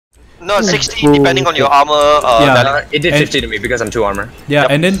No, 60 depending on your armor. Yeah, it did 50 to me because I'm 2 armor. Yeah,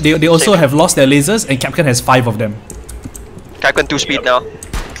 and then they also have lost their lasers, and Capcan has 5 of them. Capcan 2 speed now.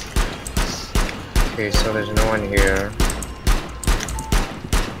 Okay, so there's no one here.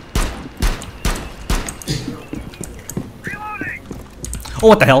 Oh,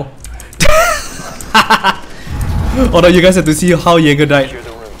 what the hell? Oh no, you guys have to see how Jaeger died.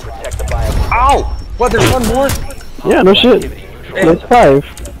 Ow! What, there's one more? Yeah, no shit. There's 5.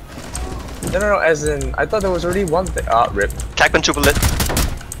 No, as in, I thought there was already one thing. Ah, rip. Capcan super lit.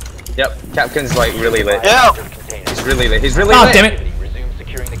 Yep, Capcan's like really lit. Yeah! He's really lit. He's really lit. Oh, damn it!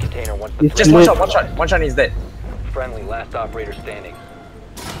 Just one shot, one shot and he's dead. Friendly, last operator standing.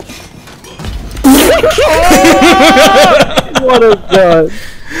 What a god.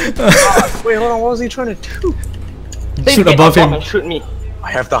 Wait, hold on, what was he trying to do? Shoot above him. Shoot me.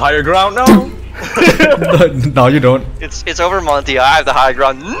 I have the higher ground now. No, you don't. It's over, Monty. I have the high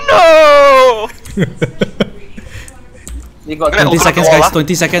ground. No! 20 seconds, guys.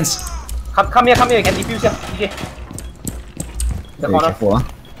 20 seconds. Come here, you can defuse here. Okay. The corner.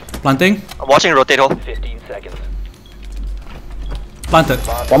 Planting. I'm watching rotate hole. 15 seconds. Planted.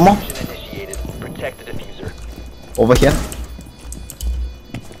 One more. Initiated. Protect the diffuser. Over here.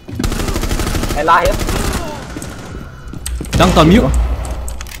 Ella here. Dunked on mute.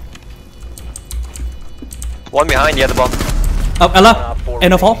 One behind, the other bomb. Up, Ella.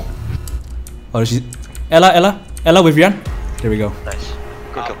 End of hall. Oh, she's. Ella with Rian. There we go. Nice.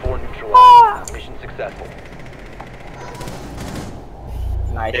 Good kill. 4 neutralized. Mission successful.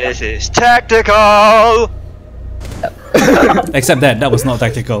 Nice. This is tactical! Except that was not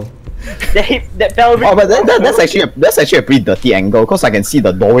tactical. That fell. Oh, but that's actually a pretty dirty angle because I can see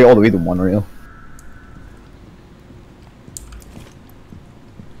the doorway all the way to monorail.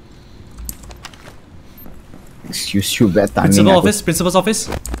 Excuse you, bad timing. Principal's office.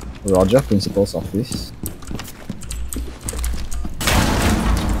 Roger, principal's office.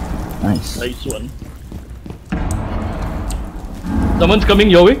 Nice. Nice one. Someone's coming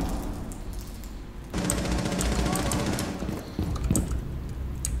your way.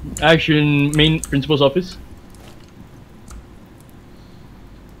 Action main principal's office.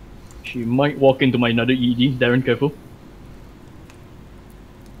 She might walk into my another ED. Darren, careful.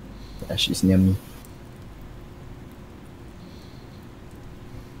 Yeah, she's near me.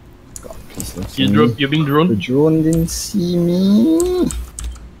 God, please don't see me. You're being drawn. The drone didn't see me.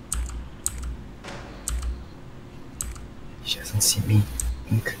 She doesn't see me.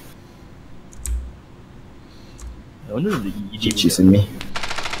 Ink. I wonder if the ED She's in me.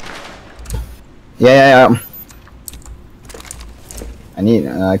 Yeah. I need.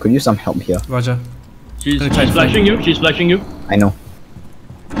 I could use some help here. Roger. She's flashing you. She's flashing you. I know.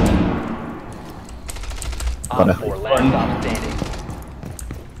 Got her. 4 last stop standing.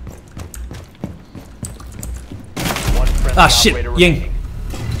 One friendly Ah shit, operator Ying. remaining.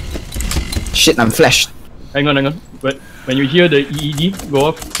 Shit, I'm flashed. Hang on. But when you hear the EED go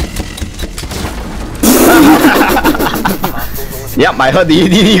off, Yep, I heard the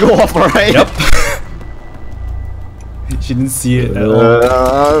EDD go off, alright. Yep. She didn't see it at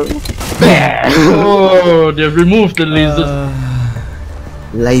all. oh, they've removed the lasers.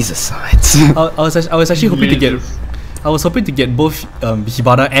 Laser sights. I was actually hoping to get. I was hoping to get both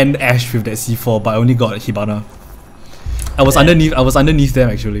Hibana and Ash with that C4, but I only got Hibana. I was underneath them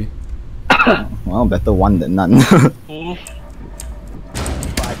actually. Well, better one than none. 5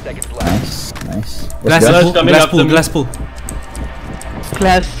 seconds left. Nice. Glass pool.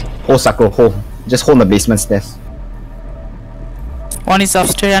 Glass. Hold Sakura, hold. Just hold the basement stairs. One is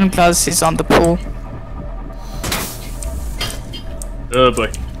upstairs and glass is on the pool. Oh boy.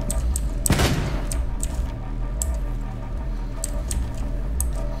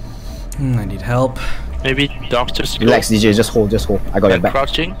 I need help. Maybe doctors go. Relax, DJ, just hold. I got your back.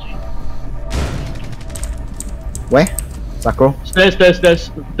 Crouching. Where? Sakura? Stairs.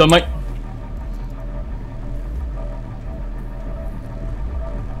 The mic.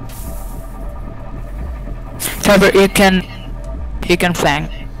 Trevor, you can flank.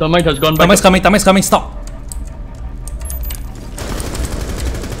 The mic has gone back. Tamai's coming, stop!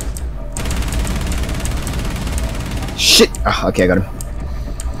 Shit! Ah, okay, I got him.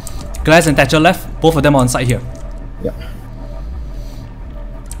 Glass and Thatcher left, both of them are on site here. Yep.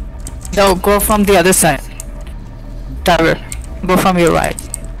 No, go from the other side. Trevor, go from your right.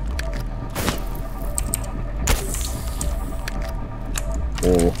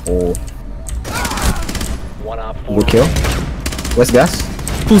 Oh. One op 4. Good kill. Where's gas?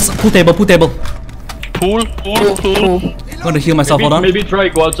 Pool table. Pool. I'm gonna heal myself, hold on. Maybe try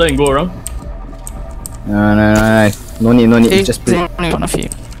go outside and go around. No need, It's just play. only one of you.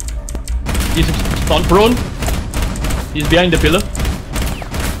 He's stun prone. He's behind the pillar.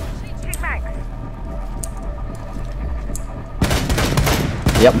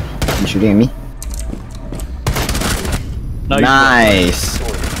 Yep, he's shooting at me. Nice.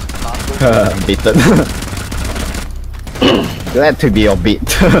 Baited. Glad to be your bait.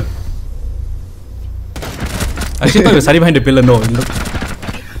 I actually thought he was hiding behind the pillar. No, look.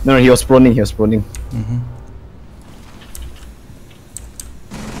 No, he was proning. He was proning.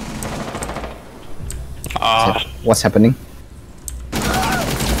 What's happening?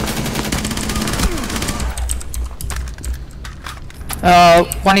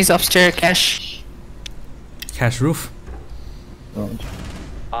 One is upstairs, Cash. Cash roof.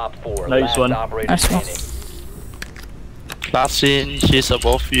 Op 4, Nice last one. operator Nice one. standing. Clancy, he's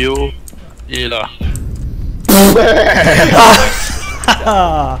above you. Yeah.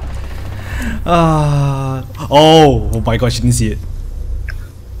 Oh my god, she didn't see it.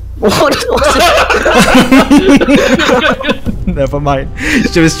 Never mind.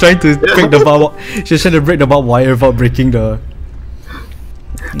 She was trying to break the bar. She was trying to break the barbed wire without breaking the.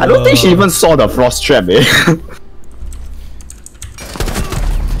 I don't think she even saw the frost trap, eh?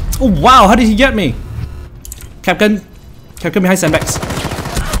 Oh wow! How did he get me? Capcan behind sandbags.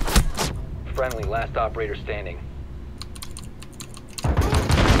 Friendly, last operator standing.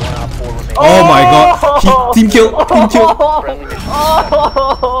 One Op 4 remaining. Oh my god! He team kill. Team kill. Friendly mission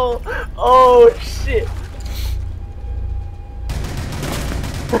successful. Oh shit.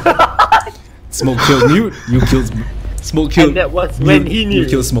 Smoke killed mute. You killed. Smoke killed. And that was when he knew. You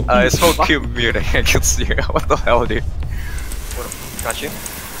killed smoke. Smoke cube muting. I can see you. What the hell, dude? Got you?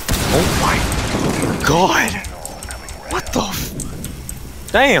 Oh my god! What the f-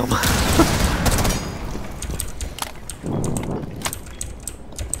 Damn!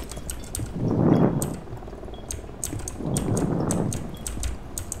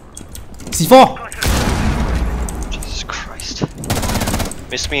 C4. Jesus Christ.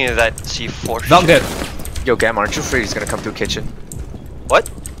 Miss me in that C4 Valk dead. Yo, Gam, aren't you afraid he's gonna come through kitchen? What?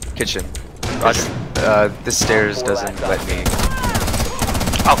 Kitchen. Roger. This stairs doesn't let me.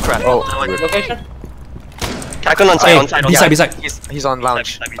 Oh crap. Oh, Location? I can on Hey, side, beside, beside. He's on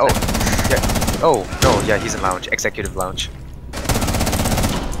lounge. Oh, yeah. Oh, no, yeah, he's in lounge. Executive lounge.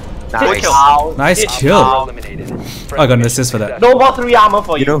 Nice. Wow. Nice Shit. kill. Eliminated. I got an assist for that. No more 3 armor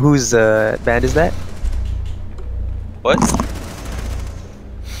for you. You know whose band is that? What?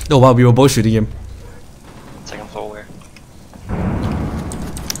 Oh wow, we were both shooting him. Second floor where?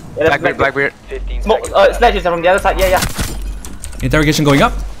 Yeah, that's Blackbeard. 15 Smoke, seconds. Sledge is from the other side. Yeah, yeah. Interrogation going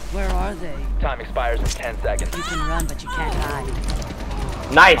up. Where are they? Time expires in 10 seconds. You can run, but you can't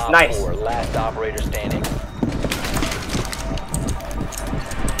hide. Nice, Op nice. 4, last operator standing.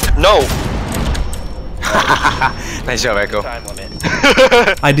 No! Nice job, Echo. Time limit.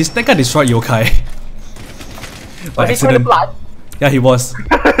 That guy destroyed Yokai. By Was he trying to accident. blood? Yeah, he was.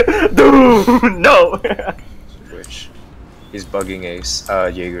 Dude, no. Which? He's bugging Ace.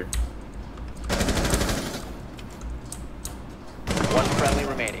 Jaeger. One friendly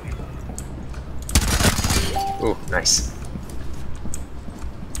remaining. Ooh, nice.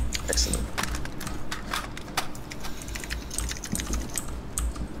 Excellent.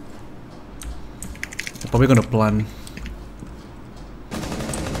 They're probably gonna plan.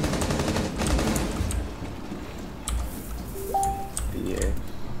 Yeah.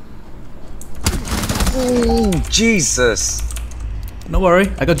 Ooh, Jesus! No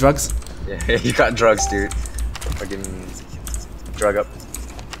worry, I got drugs. Yeah, you got drugs, dude. Fucking drug up.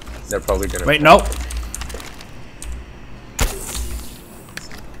 They're probably gonna Wait, no.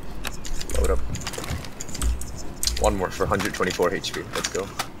 load up. One more for 124 HP. Let's go.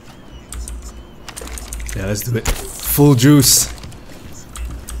 Yeah, let's do it. Full juice.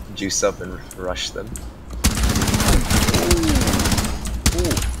 Juice up and rush them.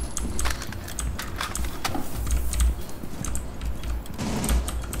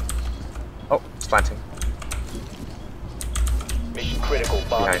 Oh, it's planting. Mission critical.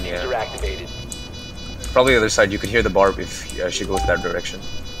 Bomb Behind you. diffuser activated. Probably the other side. You could hear the barb if she goes that direction.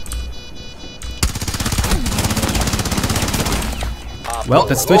 Op Well, 4,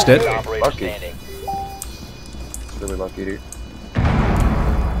 that's switched it. last operator Lucky. standing. Really lucky, dude.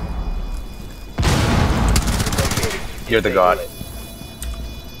 You're the god.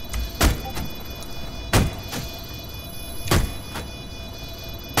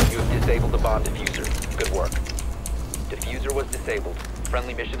 You have disabled the bomb diffuser. Good work. Diffuser was disabled.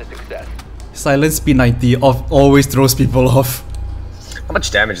 Friendly mission a success. Silence P90 always throws people off. How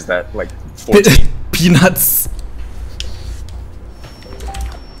much damage is that? Like 14? Peanuts.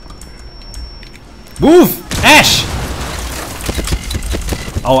 Move! Ash!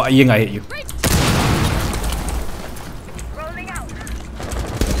 Oh, Ying, I hit you.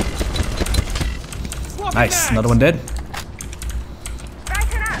 Nice, another one dead.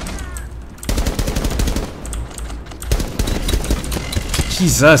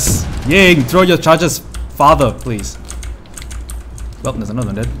 Jesus, Ying, throw your charges, father, please. Well, there's another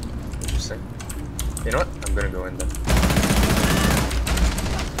one dead. Interesting. You know what? I'm gonna go in then.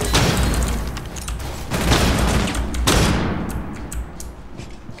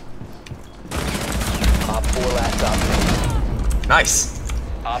 Op 4 last option. Nice.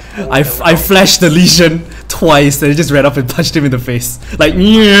 Op 4 I flashed the Legion twice and I just ran up and punched him in the face. Like,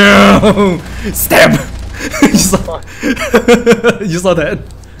 meow, stab! you, saw, you saw that?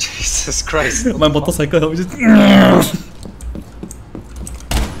 Jesus Christ. My motorcycle was just.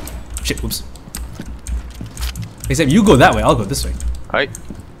 Shit, whoops. Except you go that way, I'll go this way. Alright.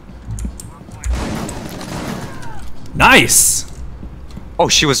 Nice! Oh,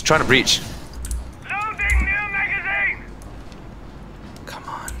 she was trying to breach. Come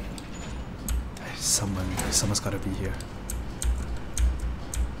on. Someone's gotta be here.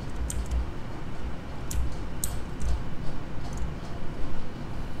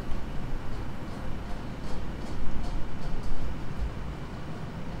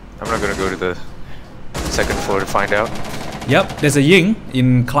 I'm not gonna go to the second floor to find out. Yep, there's a Ying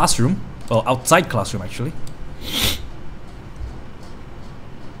in classroom. Well, outside classroom actually.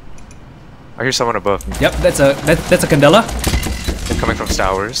 I hear someone above me. Yep, that's a Candela. They're coming from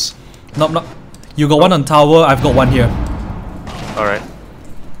towers. No. You got one on tower, I've got one here. Alright.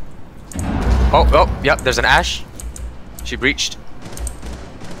 Oh, yep, there's an Ash. She breached.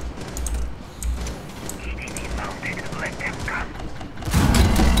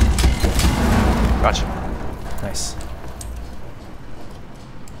 Gotcha. Nice.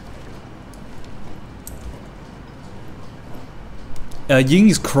 Ying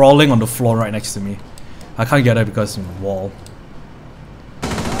is crawling on the floor right next to me. I can't get her because of the wall.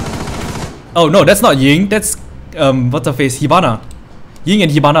 Oh no, that's not Ying. That's what's her face? Hibana. Ying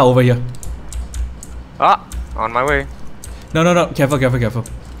and Hibana over here. Ah, on my way. No. Careful.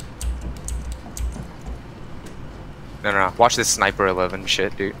 No. Watch this Sniper 11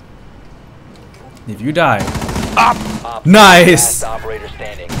 shit, dude. If you die. Op Nice! last operator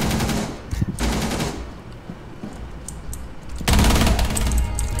standing.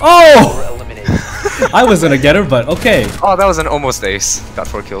 Oh! We're eliminated. I was gonna get her, but okay. Oh, that was an almost ace. Got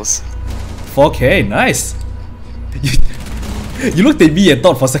 4 kills. 4K, nice. You looked at me and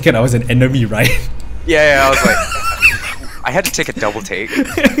thought for a second I was an enemy, right? Yeah, I was like... I had to take a double take.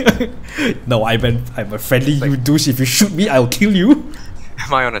 No, I'm a friendly you douche. If you shoot me, I'll kill you.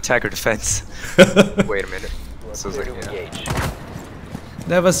 Am I on attack or defense? Wait a minute. So it's like, Clear to yeah. engage.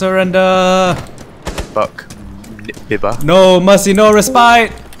 Never surrender. Buck. Bibba. No mercy, no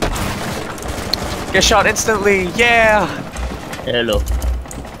respite. Get shot instantly, yeah! Hello.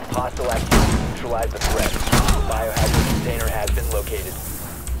 Hostile activity. Neutralize the threat. Biohazard container has been located.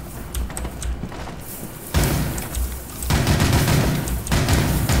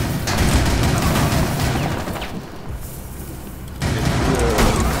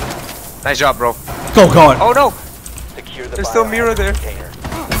 Nice job, bro. Oh god. Oh no! Secure the There's still biohazard mirror there. container.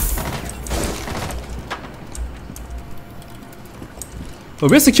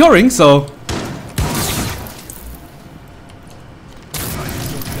 Well, we're securing, so.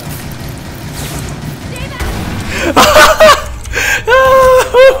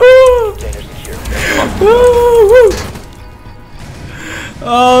 Container secure.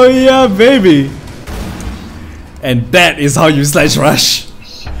 Oh yeah, baby. And that is how you sledge rush.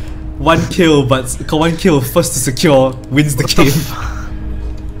 One kill first to secure wins the game.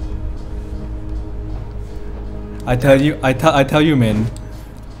 I tell you, man.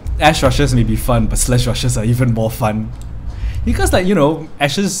 Ash rushes may be fun, but sledge rushes are even more fun. Because, like, you know,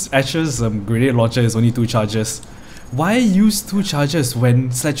 Ash's grenade launcher is only 2 charges. Why use 2 charges when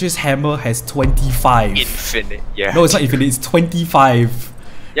Sledge's hammer has 25? Infinite, yeah. No, it's not infinite. It's 25.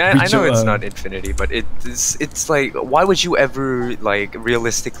 Yeah, I know it's uh, not infinity, but it's like, why would you ever, like,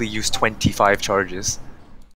 realistically use 25 charges?